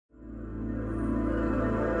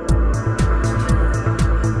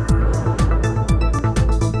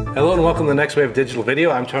Hello and welcome to NextWave Digital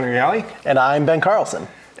Video. I'm Tony Reale. And I'm Ben Carlson.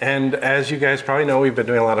 And as you guys probably know, we've been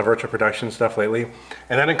doing a lot of virtual production stuff lately.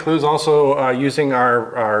 And that includes also using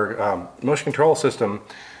our motion control system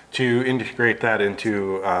to integrate that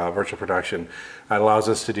into virtual production. It allows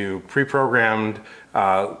us to do pre-programmed,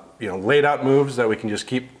 laid out moves that we can just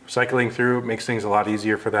keep cycling through. It makes things a lot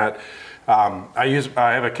easier for that. I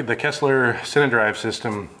have the Kessler CineDrive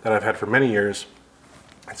system that I've had for many years.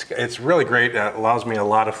 It's really great. It allows me a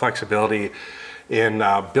lot of flexibility in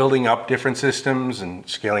building up different systems and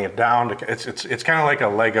scaling it down. It's kind of like a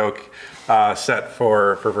Lego set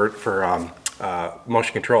for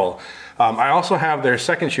motion control. I also have their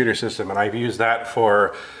second shooter system, and I've used that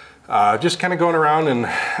for just kind of going around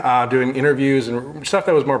and doing interviews and stuff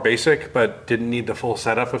that was more basic but didn't need the full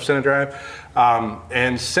setup of CineDrive.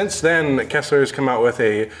 And since then, Kessler has come out with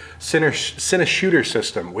a CineShooter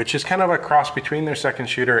system, which is kind of a cross between their second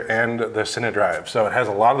shooter and the CineDrive. So it has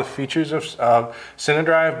a lot of the features of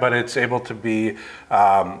CineDrive, but it's able to be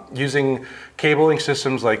using cabling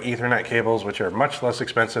systems like Ethernet cables, which are much less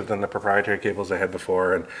expensive than the proprietary cables they had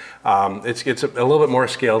before. And it's a little bit more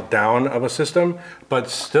scaled down of a system, but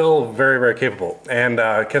still very, very capable. And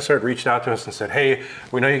Kessler had reached out to us and said, hey,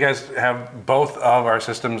 we know you guys have both of our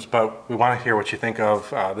systems, but we want to hear what you think of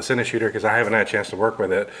the CineShooter, because I haven't had a chance to work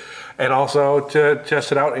with it. And also to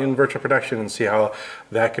test it out in virtual production and see how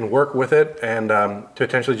that can work with it, and to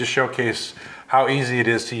potentially just showcase how easy it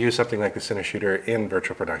is to use something like the CineShooter in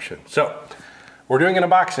virtual production. So we're doing an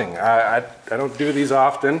unboxing. I don't do these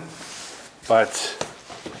often, but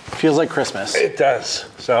feels like Christmas. It does.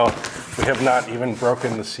 So we have not even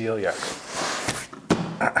broken the seal yet.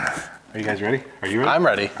 Are you guys ready? Are you ready? I'm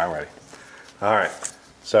ready. I'm ready. All right.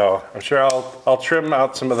 So I'm sure I'll trim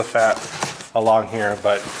out some of the fat along here,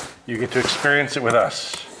 but you get to experience it with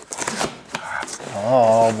us.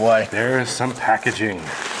 Oh boy. There is some packaging.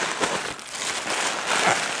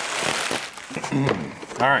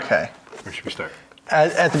 All right. Okay. Where should we start?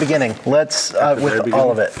 At the beginning. Let's with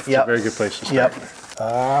all of it. It's a very good place to start.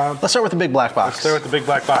 Yep. Let's start with the big black box. Let's start with the big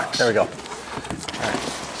black box. There we go. All right.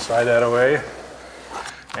 Slide that away,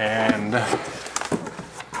 and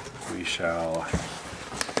we shall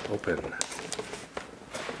open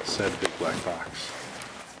said big black box.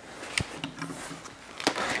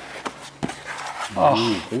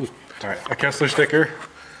 Oh. Ooh. All right, a Kessler sticker.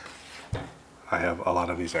 I have a lot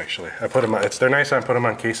of these actually. I put them on, they're nice. I put them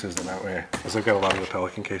on cases in that way, because I've got a lot of the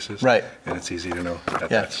Pelican cases. Right. And it's easy to know that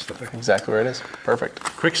that's the thing. Exactly where it is. Perfect.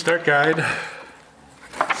 Quick start guide.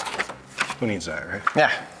 Who needs that, right?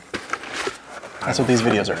 Yeah. That's what these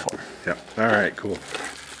videos are for. Yep. All right, cool.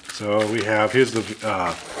 So we have, here's the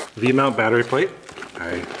V-mount battery plate.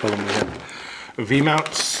 I told them we have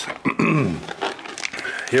V-mounts.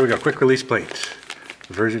 Here we go, quick release plate.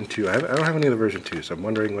 Version 2. I don't have any of the version 2, so I'm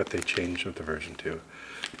wondering what they changed with the version 2.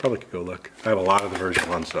 Probably could go look. I have a lot of the version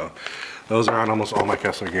 1s though. Those are on almost all my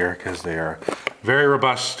Kessler gear because they are very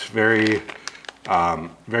robust, very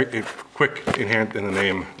quick inherent in the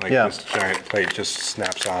name. Like this giant plate just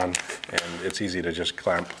snaps on, and it's easy to just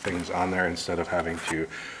clamp things on there instead of having to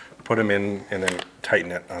put them in and then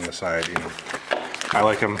tighten it on the side. I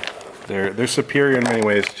like them. They're superior in many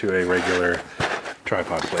ways to a regular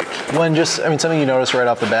tripod plate. Something you notice right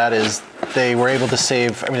off the bat is they were able to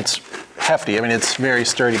save, it's hefty, it's very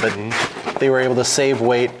sturdy, but they were able to save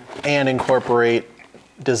weight and incorporate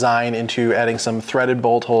design into adding some threaded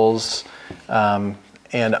bolt holes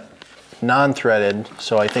and non-threaded,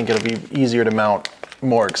 so I think it'll be easier to mount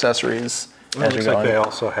more accessories as you're going. They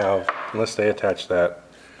also have, unless they attach that,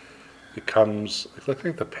 it comes, it looks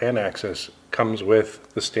like the pan axis comes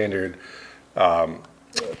with the standard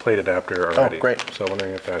plate adapter already. Oh, great. So I'm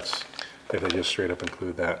wondering if they just straight up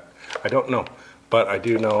include that. I don't know, but I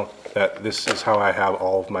do know that this is how I have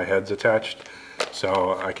all of my heads attached,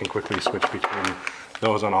 so I can quickly switch between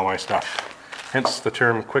those on all my stuff. Hence the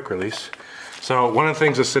term quick release. So one of the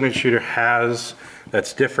things the CineShooter has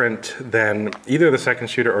that's different than either the second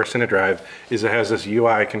shooter or CineDrive is it has this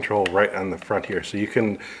UI control right on the front here. So you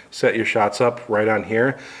can set your shots up right on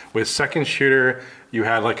here. With second shooter, you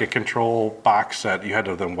had like a control box that you had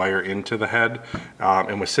to then wire into the head.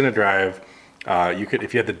 And with CineDrive, you could,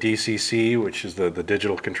 if you had the DCC, which is the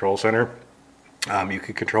digital control center, you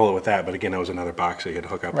could control it with that, but again, that was another box that you had to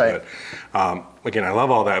hook up to it. Again, I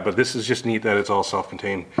love all that, but this is just neat that it's all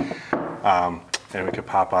self-contained. And we could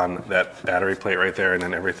pop on that battery plate right there, and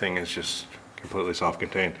then everything is just completely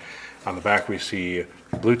self-contained. On the back, we see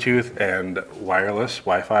Bluetooth and wireless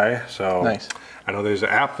Wi-Fi. So nice. I know there's an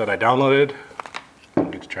app that I downloaded. I'll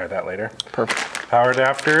get to try that later. Perfect. Power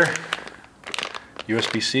adapter,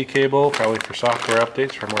 USB-C cable, probably for software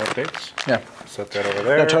updates, firmware updates. Yeah. set that over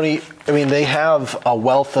there. Now, Tony, I mean, they have a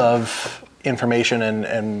wealth of information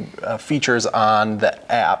and features on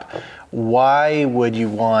the app. Why would you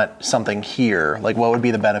want something here? Like, what would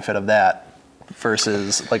be the benefit of that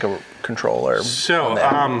versus like a controller? So,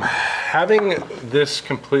 having this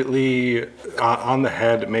completely on the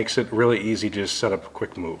head makes it really easy to just set up a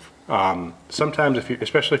quick move. Sometimes,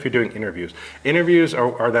 especially if you're doing interviews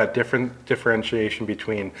are that differentiation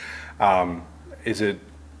between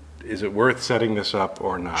is it worth setting this up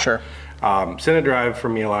or not? Sure. CineDrive, for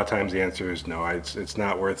me, a lot of times the answer is no. It's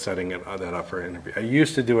not worth setting that up for an interview. I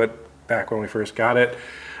used to do it back when we first got it,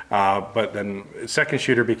 but then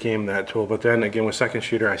SecondShooter became that tool. But then again, with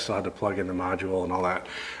SecondShooter, I still had to plug in the module and all that.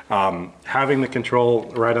 Having the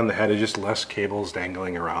control right on the head is just less cables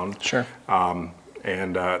dangling around. Sure.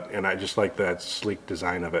 And I just like that sleek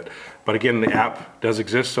design of it. But again, the app does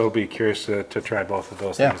exist, so I'll be curious to try both of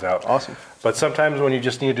those things out. Awesome. But sometimes when you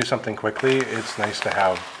just need to do something quickly, it's nice to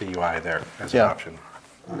have the UI there as an option.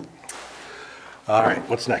 All right,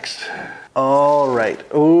 what's next? All right.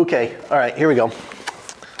 Okay. All right, here we go.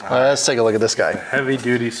 Let's take a look at this guy. Heavy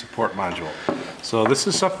duty support module. So this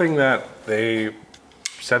is something that they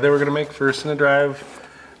said they were going to make for CineDrive.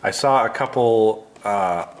 I saw a couple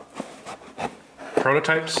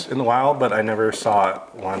prototypes in the wild, but I never saw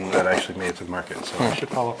one that actually made it to the market. So I should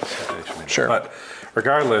follow up with that. Sure. But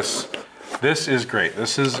regardless, this is great.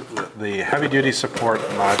 This is the heavy duty support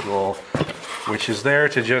module, which is there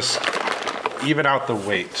to just even out the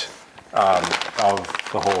weight of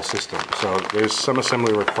the whole system. So there's some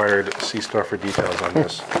assembly required. See store for details on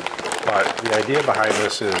this. But the idea behind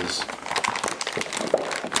this is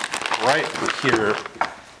right here.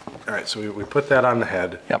 All right, so we put that on the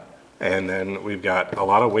head. Yep. And then we've got a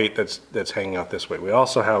lot of weight that's hanging out this way. We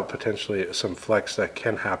also have potentially some flex that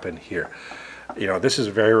can happen here. You know, this is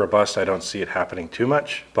very robust. I don't see it happening too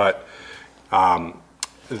much, but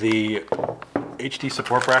the HD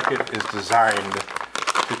support bracket is designed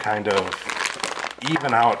to kind of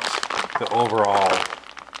even out the overall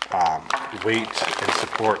weight and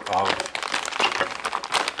support of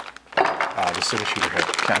the CineShooter head.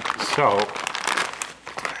 Okay. So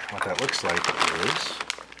what that looks like is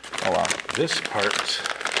this part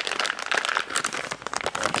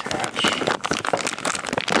attach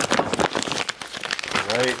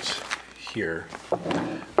right here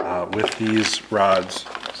with these rods.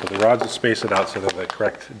 So the rods will space it out so they're the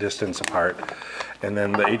correct distance apart. And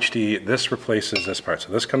then the HD, this replaces this part.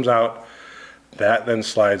 So this comes out, that then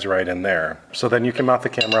slides right in there. So then you can mount the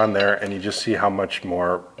camera on there and you just see how much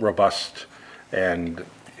more robust and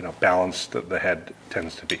balanced the head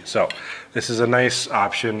tends to be. So this is a nice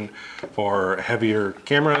option for heavier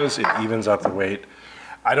cameras. It evens out the weight.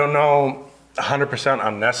 I don't know 100% how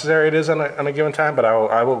necessary it is on a given time, but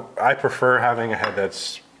I prefer having a head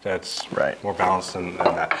that's right. more balanced than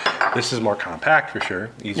that. This is more compact for sure,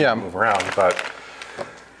 easier to move around, but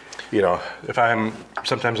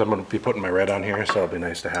sometimes I'm going to be putting my red on here, so it'll be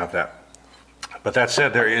nice to have that. But that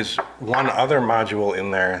said, there is one other module in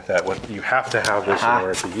there that you have to have this in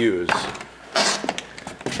order to use.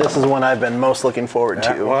 This is one I've been most looking forward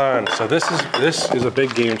to. One. So this is a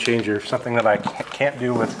big game changer, something that I can't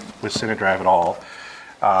do with CineDrive at all.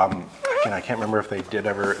 Again, I can't remember if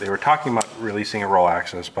they were talking about releasing a roll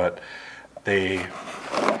access, but I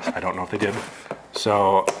don't know if they did.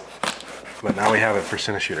 So, but now we have it for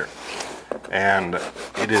CineShooter. And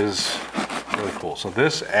it is really cool. So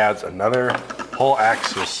this adds another whole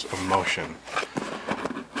axis of motion.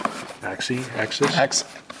 Axis?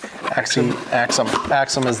 Axum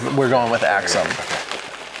is, we're going with Axum.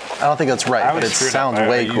 Okay. I don't think that's right, but it sounds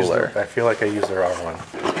way cooler. I feel like I used the wrong one.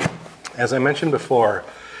 As I mentioned before,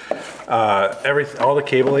 all the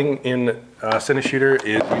cabling in CineShooter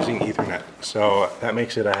is using Ethernet. So that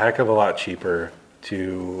makes it a heck of a lot cheaper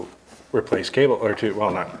to replace cable, or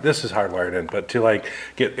this is hardwired in, but to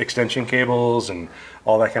get extension cables and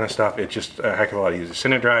all that kind of stuff, it's just a heck of a lot easier.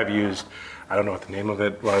 CineDrive used, I don't know what the name of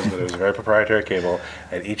it was, but it was a very proprietary cable,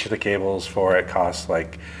 and each of the cables for it costs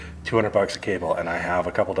like $200 a cable, and I have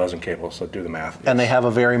a couple dozen cables, so do the math. And they have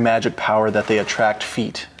a very magic power that they attract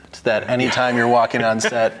feet, so that anytime you're walking on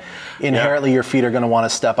set, inherently your feet are going to want to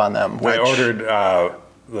step on them. I ordered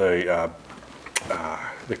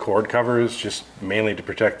the cord covers just mainly to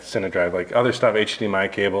protect the CineDrive. Like other stuff, HDMI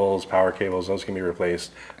cables, power cables, those can be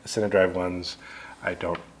replaced. The CineDrive ones, I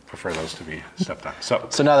don't prefer those to be stepped on.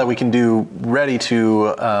 So now that we can do ready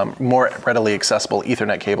to more readily accessible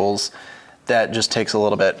Ethernet cables, that just takes a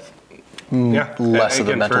little bit less of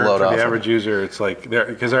the mental load off. For the average user, it's like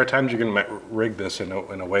because there are times you can rig this in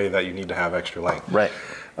a way that you need to have extra length. Right.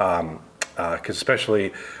 because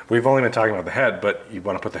especially, we've only been talking about the head, but you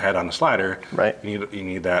want to put the head on the slider. Right. You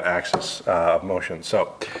need that axis of motion.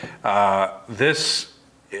 So this,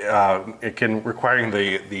 it can, requiring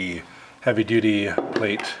the heavy duty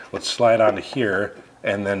plate, let's slide onto here.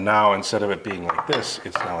 And then now, instead of it being like this,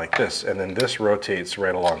 it's now like this. And then this rotates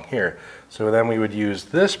right along here. So then we would use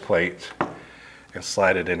this plate and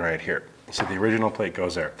slide it in right here. So the original plate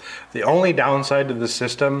goes there. The only downside to the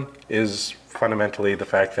system is fundamentally the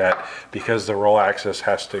fact that because the roll axis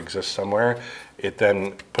has to exist somewhere, it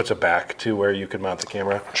then puts it back to where you could mount the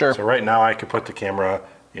camera. Sure. So right now I could put the camera,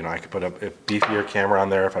 you know, I could put a beefier camera on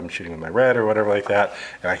there if I'm shooting with my Red or whatever like that,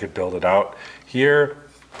 and I could build it out. Here,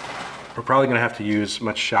 we're probably gonna have to use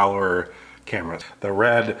much shallower cameras. The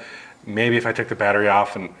Red, maybe if I took the battery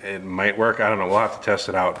off, and it might work, I don't know, we'll have to test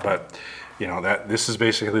it out, but you know, this is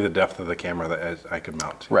basically the depth of the camera that I could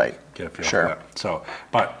mount. Right. Get a feel Sure. for that. So,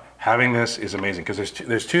 but having this is amazing because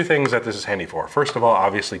there's two things that this is handy for. First of all,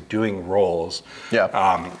 obviously doing rolls.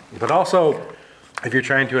 Yeah. But also, if you're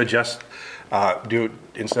trying to adjust,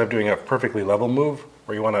 instead of doing a perfectly level move,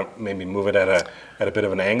 where you want to maybe move it at a bit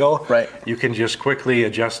of an angle, right. You can just quickly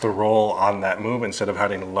adjust the roll on that move instead of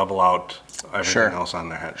having to level out everything else on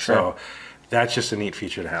the head. Sure. So that's just a neat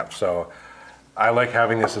feature to have. So I like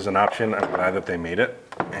having this as an option. I'm glad that they made it,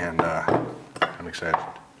 and I'm excited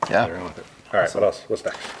to play around with it. All right, what else? What's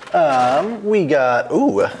next? We got,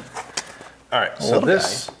 ooh. All right, so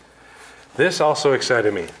this also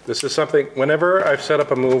excited me. This is something, whenever I've set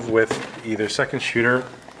up a move with either second shooter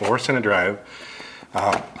or CineDrive,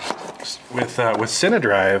 with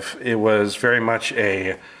CineDrive, it was very much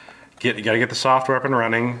you gotta get the software up and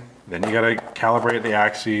running, then you gotta calibrate the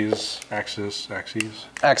axiom.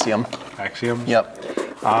 Yep.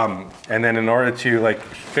 And then in order to like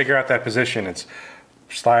figure out that position, it's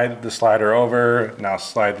slide the slider over, now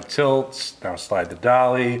slide the tilts, now slide the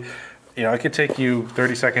dolly. You know, it could take you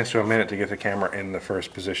 30 seconds to a minute to get the camera in the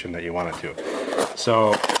first position that you want it to.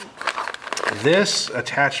 So this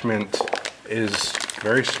attachment is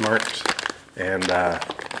very smart, and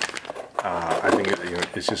I think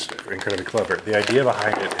it's just incredibly clever. The idea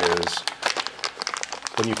behind it is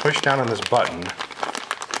when you push down on this button,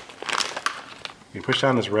 you push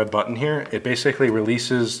down this red button here, it basically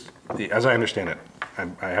releases as I understand it,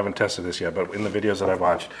 I haven't tested this yet, but in the videos that I've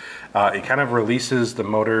watched, it kind of releases the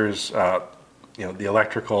motor's, the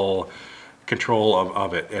electrical control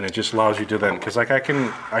of it, and it just allows you to then, because like I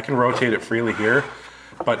can rotate it freely here,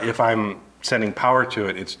 but if I'm sending power to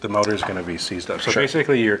it, the motor's going to be seized up. So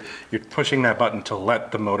basically, you're pushing that button to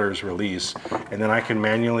let the motors release, and then I can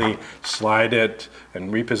manually slide it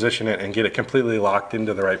and reposition it and get it completely locked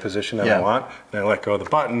into the right position that I want. Then I let go of the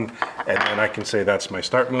button, and then I can say that's my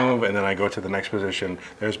start move, and then I go to the next position.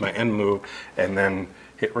 There's my end move, and then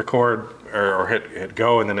hit record or hit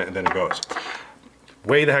go, and then it goes.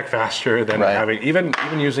 Way the heck faster than having even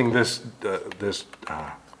using this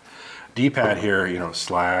D-pad here.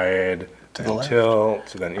 Slide. To the tilt,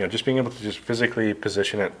 so then just being able to just physically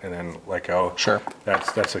position it and then let go. Sure.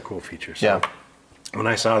 That's a cool feature. So when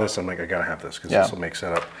I saw this, I'm like, I gotta have this because this will make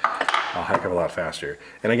setup a heck of a lot faster.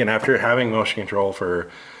 And again, after having motion control for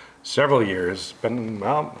several years, been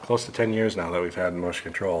close to 10 years now that we've had motion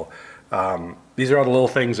control. These are all the little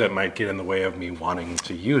things that might get in the way of me wanting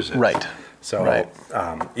to use it. Right. So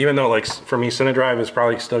even though like for me, CineDrive is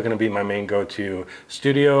probably still going to be my main go-to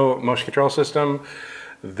studio motion control system.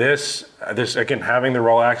 This again, having the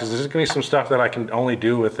roll axis, there's going to be some stuff that I can only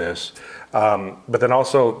do with this. But then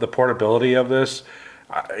also the portability of this,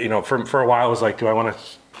 for a while I was like, do I want to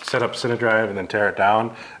set up CineDrive and then tear it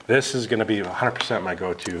down? This is going to be 100% my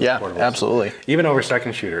go-to portable absolutely system. Even over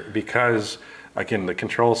second shooter, because again, the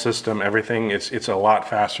control system, everything, it's a lot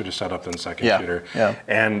faster to set up than second shooter.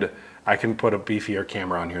 And I can put a beefier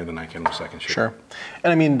camera on here than I can with second shooter. Sure.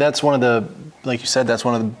 And I mean, that's one of the, like you said, that's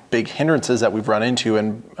one of the big hindrances that we've run into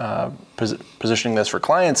in positioning this for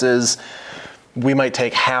clients is we might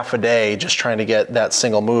take half a day just trying to get that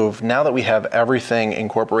single move. Now that we have everything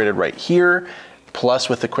incorporated right here, plus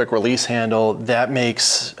with the quick release handle, that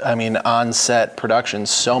makes, I mean, on-set production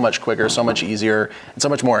so much quicker, so much easier, and so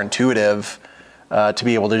much more intuitive to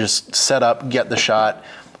be able to just set up, get the shot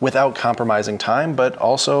without compromising time, but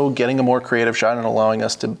also getting a more creative shot and allowing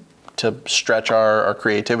us to stretch our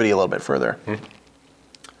creativity a little bit further. All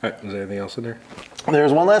right, is there anything else in there?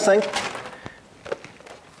 There's one last thing.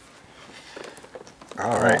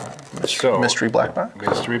 All right. Mystery black box.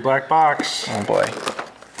 Mystery black box. Oh boy.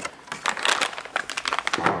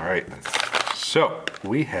 All right. So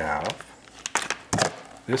we have,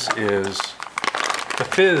 this is the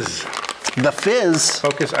Fizz. The Fizz.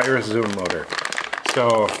 Focus Iris Zoom Motor.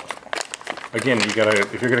 So again, if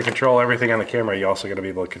you're gonna control everything on the camera, you also gotta be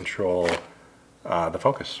able to control the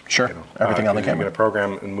focus. Sure, everything on the camera. You're gonna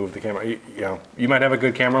program and move the camera. You might have a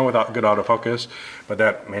good camera with good autofocus, but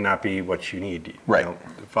that may not be what you need. Right.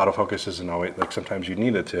 If autofocus isn't always, like sometimes you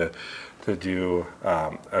need it to do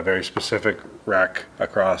a very specific rack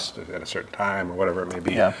across at a certain time or whatever it may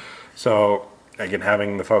be. Yeah. So again,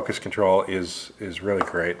 having the focus control is really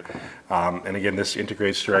great. And again, this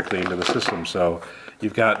integrates directly into the system. So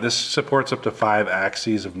you've got, this supports up to 5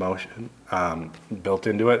 axes of motion built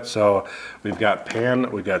into it. So we've got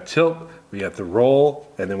pan, we've got tilt, we got the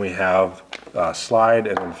roll, and then we have slide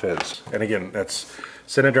and then fizz. And again, that's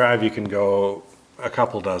CineDrive, you can go a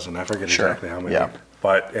couple dozen, I forget exactly how many. Yeah.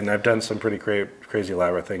 But, and I've done some pretty crazy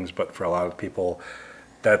elaborate things, but for a lot of people,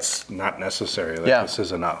 that's not necessary. Like, this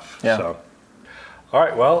is enough. Yeah. So. All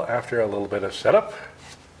right, well, after a little bit of setup,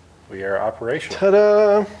 we are operational.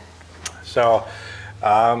 Ta-da! So,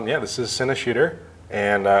 yeah, this is CineShooter,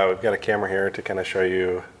 and we've got a camera here to kind of show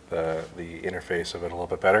you the interface of it a little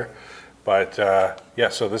bit better. But yeah,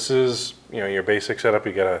 so this is your basic setup.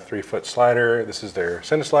 You got a 3-foot slider. This is their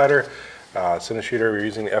CineSlider. CineShooter, we're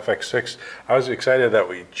using the FX6. I was excited that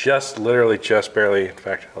we literally just barely, in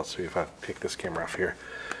fact, let's see if I pick this camera off here.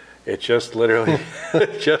 It just literally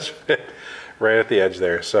just fit right at the edge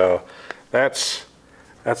there. So that's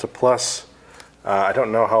a plus. I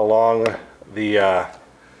don't know how long the,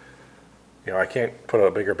 I can't put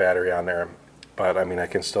a bigger battery on there, but I mean, I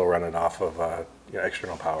can still run it off of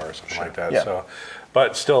external power or something like that. Yeah. So,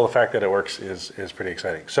 but still the fact that it works is pretty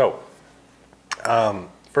exciting. So,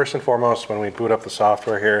 first and foremost, when we boot up the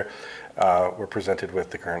software here, we're presented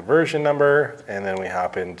with the current version number, and then we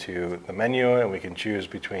hop into the menu and we can choose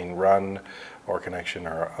between run or connection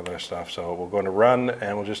or other stuff. So we'll go into run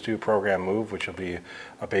and we'll just do program move, which will be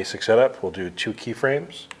a basic setup. We'll do 2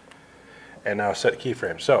 keyframes and now set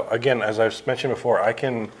keyframes. So again, as I've mentioned before, I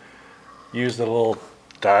can use the little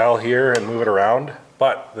dial here and move it around,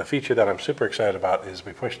 but the feature that I'm super excited about is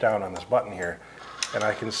we push down on this button here and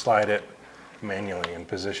I can slide it manually and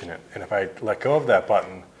position it. And if I let go of that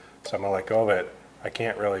button, so I'm gonna let go of it, I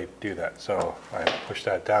can't really do that. So I push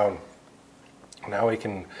that down. Now we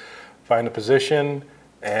can find a position,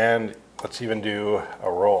 and let's even do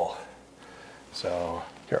a roll. So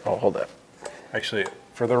Here, I'll hold that. actually,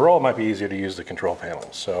 for the roll, it might be easier to use the control panel.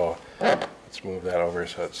 So let's move that over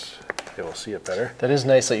so you'll see it better. That is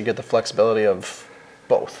nice that you get the flexibility of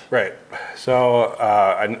both. Right. So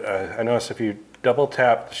I noticed if you double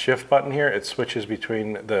tap the shift button here, it switches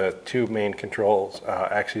between the 2 main controls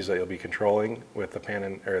axes that you'll be controlling with the pan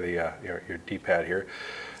and, or the your D-pad here.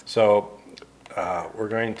 So we're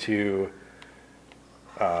going to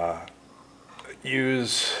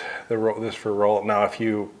use this for roll. Now, if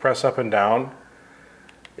you press up and down,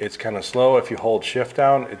 it's kind of slow. If you hold shift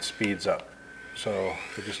down, it speeds up. So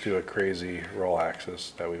we'll just do a crazy roll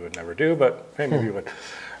axis that we would never do, but hey, maybe we would.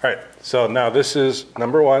 All right, so now this is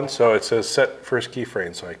number 1. So it says set first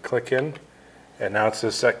keyframe. So I click in, and now it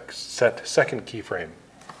says set second keyframe.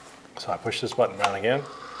 So I push this button down again,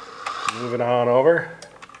 move it on over.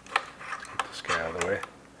 Get this guy out of the way.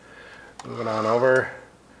 Move it on over,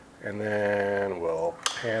 and then we'll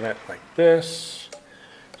pan it like this.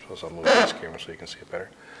 I suppose I'll move this camera so you can see it better.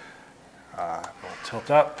 We'll tilt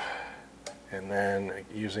up. And then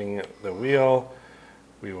using the wheel,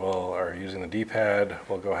 or using the D-pad,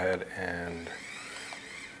 we'll go ahead and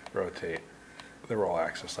rotate the roll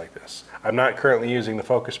axis like this. I'm not currently using the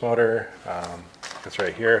focus motor. It's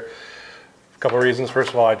right here. A couple of reasons. First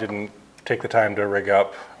of all, I didn't take the time to rig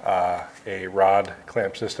up a rod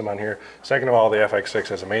clamp system on here. Second of all, the FX6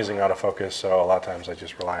 has amazing autofocus, so a lot of times I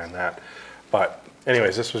just rely on that. But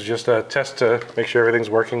anyways, this was just a test to make sure everything's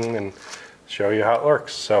working and show you how it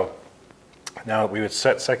works. So now we would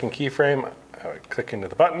set second keyframe, I would click into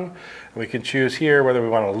the button, and we can choose here whether we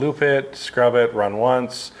want to loop it, scrub it, run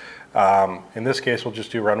once. In this case, we'll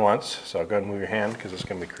just do run once. So go ahead and move your hand because it's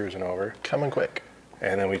going to be cruising over. Coming quick.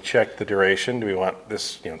 And then we check the duration. Do we want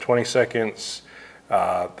this 20 seconds,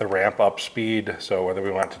 the ramp up speed, so whether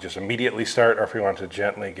we want to just immediately start or if we want to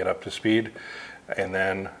gently get up to speed. And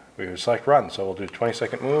then we would select run. So we'll do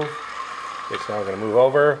 20-second move. It's now going to move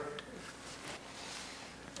over.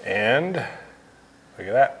 And look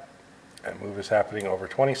at that. That move is happening over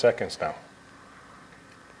 20 seconds now.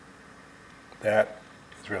 That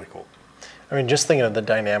is really cool. I mean, just thinking of the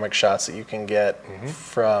dynamic shots that you can get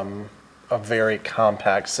from a very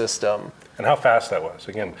compact system. And how fast that was.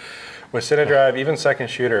 Again, with CineDrive, even second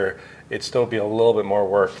shooter, it'd still be a little bit more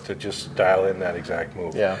work to just dial in that exact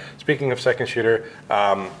move. Yeah. Speaking of second shooter,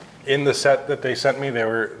 in the set that they sent me,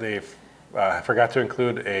 they forgot to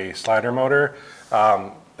include a slider motor.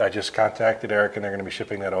 I just contacted Eric and they're going to be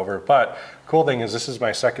shipping that over. But cool thing is this is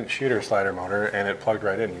my second shooter slider motor and it plugged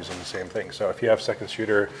right in using the same thing. So if you have second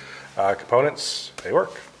shooter components, they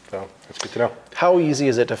work. So that's good to know. How easy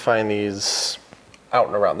is it to find these out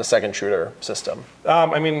and around the second shooter system?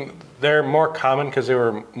 I mean, they're more common because they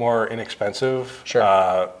were more inexpensive.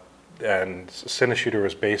 Sure. And CineShooter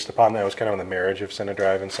was based upon that. It was kind of in the marriage of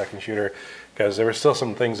CineDrive and second shooter because there were still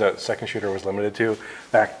some things that second shooter was limited to. In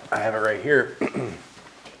fact, I have it right here.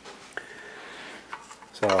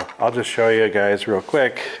 So I'll just show you guys real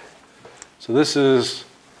quick. So this is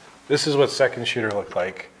what second shooter looked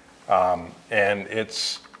like, and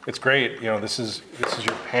it's great. You know, this is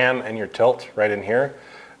your pan and your tilt right in here,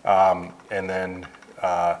 and then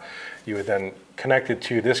you would then connect it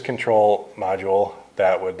to this control module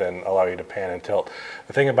that would then allow you to pan and tilt.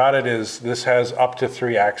 The thing about it is this has up to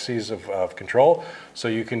 3 axes of control, so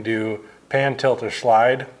you can do pan, tilt, or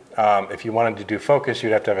slide. If you wanted to do focus,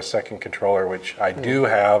 you'd have to have a second controller, which I do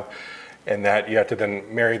have, and that you have to then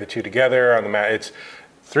marry the two together on the mat. It's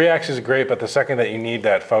 3 axes is great, but the second that you need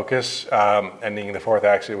that focus, ending the 4th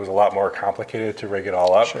axis, it was a lot more complicated to rig it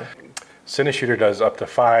all up. Sure. CineShooter does up to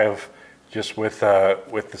 5 just with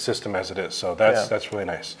the system as it is, so that's really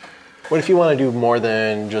nice. What if you want to do more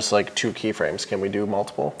than just like 2 keyframes? Can we do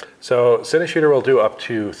multiple? So CineShooter will do up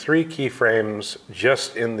to 3 keyframes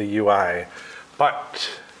just in the UI, but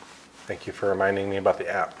thank you for reminding me about the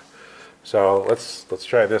app. So let's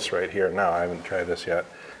try this right here now. I haven't tried this yet.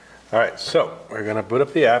 All right, so we're gonna boot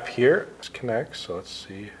up the app here. Let's connect, so let's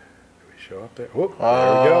see. Do we show up there? Whoop, there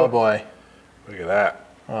we go. Oh boy. Look at that.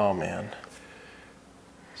 Oh man.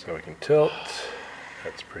 So we can tilt.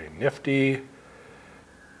 That's pretty nifty.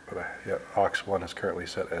 But yeah, aux1 is currently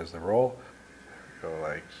set as the roll. Go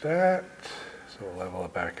like that. So we'll level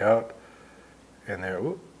it back out. And there,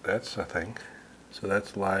 whoop, that's a thing. So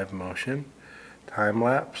that's live motion, time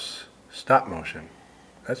lapse, stop motion.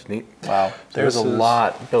 That's neat. Wow, there's a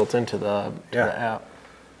lot built into the app.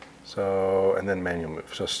 So, and then manual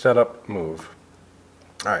move. So set up, move.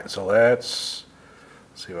 All right, so let's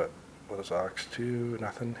see what is aux2,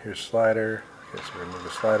 nothing. Here's slider. Okay, so we're gonna move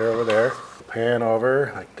the slider over there. Pan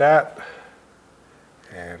over like that.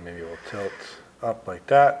 And maybe we'll tilt up like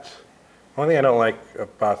that. One thing I don't like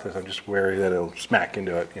about this, I'm just wary that it'll smack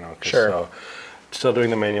into it, you know. Sure. So still doing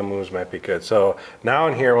the manual moves might be good. So now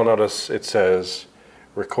in here we'll notice it says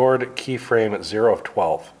record keyframe at 0 of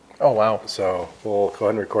 12. Oh wow. So we'll go ahead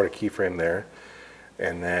and record a keyframe there.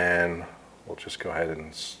 And then we'll just go ahead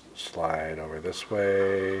and slide over this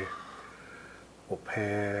way. We'll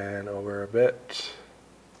pan over a bit.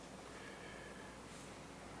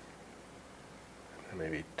 And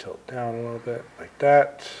maybe tilt down a little bit like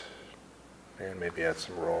that. And maybe add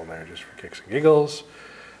some roll in there just for kicks and giggles.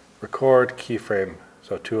 Record keyframe,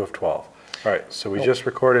 so 2 of 12. All right, so we just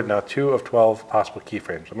recorded now 2 of 12 possible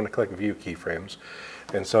keyframes. I'm gonna click view keyframes.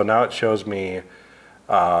 And so now it shows me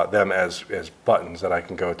them as buttons that I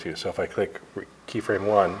can go to. So if I click keyframe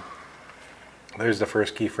 1, there's the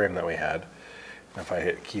first keyframe that we had. And if I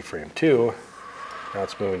hit keyframe 2, now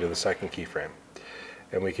it's moving to the second keyframe.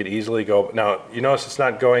 And we could easily go, now you notice it's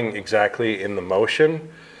not going exactly in the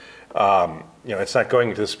motion. You know, it's not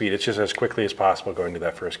going to the speed, it's just as quickly as possible going to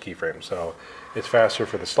that first keyframe. So it's faster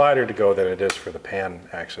for the slider to go than it is for the pan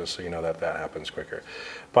axis, so you know that happens quicker.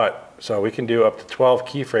 But, so we can do up to 12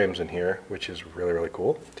 keyframes in here, which is really, really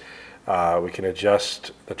cool. We can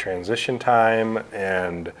adjust the transition time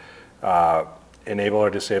and enable or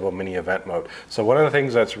disable mini event mode. So one of the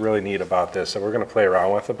things that's really neat about this, that we're gonna play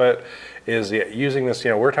around with a bit, is using this,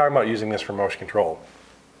 you know, we're talking about using this for motion control.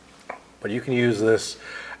 But you can use this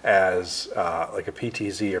as like a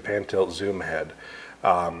PTZ or pan tilt zoom head.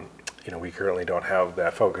 You know, we currently don't have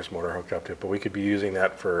that focus motor hooked up to it, but we could be using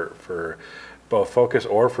that for both focus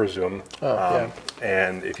or for zoom.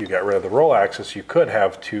 And if you got rid of the roll axis, you could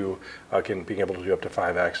have 2, again, being able to do up to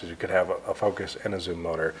 5 axes, you could have a focus and a zoom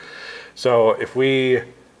motor. So if we,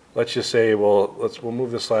 let's just say, we'll move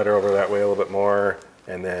the slider over that way a little bit more,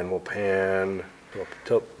 and then we'll pan, we'll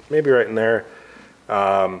tilt maybe right in there.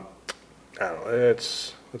 I don't know,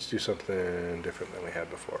 let's do something different than we had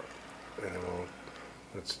before. And then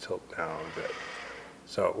let's tilt down a bit.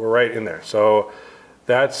 So we're right in there. So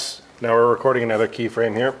that's, now we're recording another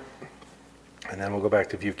keyframe here. And then we'll go back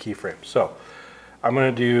to view keyframes. So I'm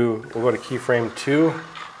gonna we'll go to keyframe 2.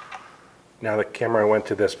 Now the camera went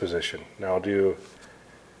to this position. Now I'll do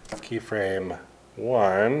keyframe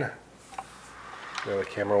 1. Now the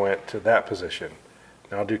camera went to that position.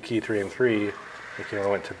 Now I'll do key 3 and 3. The camera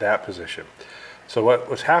went to that position. So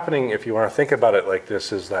what's happening, if you want to think about it like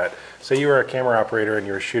this, is that, say you were a camera operator and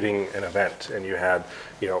you were shooting an event and you had,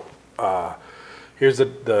 you know, here's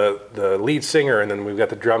the lead singer, and then we've got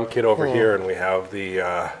the drum kit over here, and we have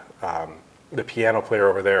the piano player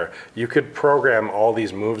over there. You could program all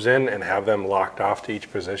these moves in and have them locked off to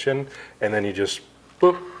each position, and then you just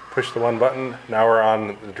boop, push the one button. Now we're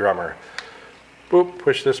on the drummer. Boop,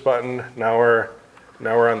 push this button. Now we're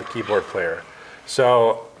on the keyboard player.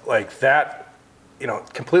 So like that, you know,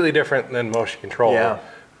 completely different than motion control,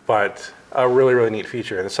 but a really, really neat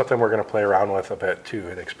feature. And it's something we're going to play around with a bit too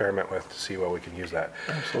and experiment with to see what we can use that.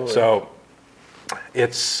 Absolutely. So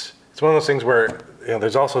it's one of those things where, you know,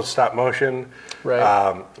 there's also stop motion,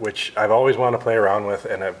 which I've always wanted to play around with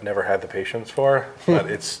and I've never had the patience for, but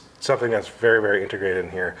it's something that's very, very integrated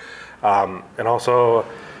in here. And also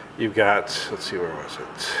you've got, let's see, where was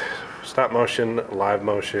it? Stop motion, live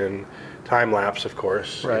motion, time lapse, of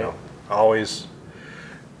course. Right. You know, always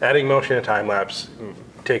adding motion to time lapse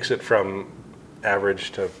takes it from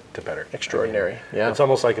average to better. Extraordinary. Yeah. It's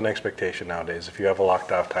almost like an expectation nowadays. If you have a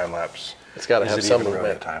locked off time lapse, it's got to have some movement.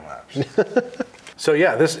 Really a time lapse. So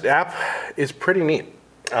yeah, this app is pretty neat.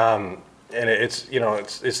 And it's, you know,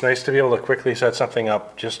 it's nice to be able to quickly set something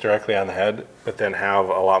up just directly on the head, but then have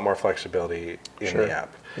a lot more flexibility in the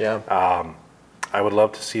app. Yeah. I would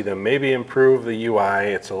love to see them maybe improve the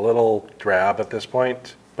UI. It's a little drab at this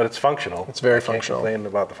point, but it's functional. It's very I can't functional. complain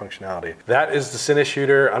about the functionality. That is the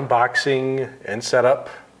CineShooter unboxing and setup.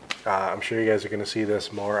 I'm sure you guys are going to see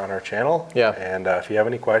this more on our channel. Yeah. And if you have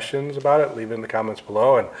any questions about it, leave it in the comments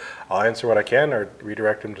below, and I'll answer what I can or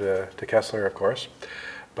redirect them to Kessler, of course.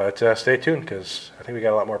 But stay tuned, because I think we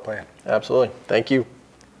got a lot more planned. Absolutely. Thank you.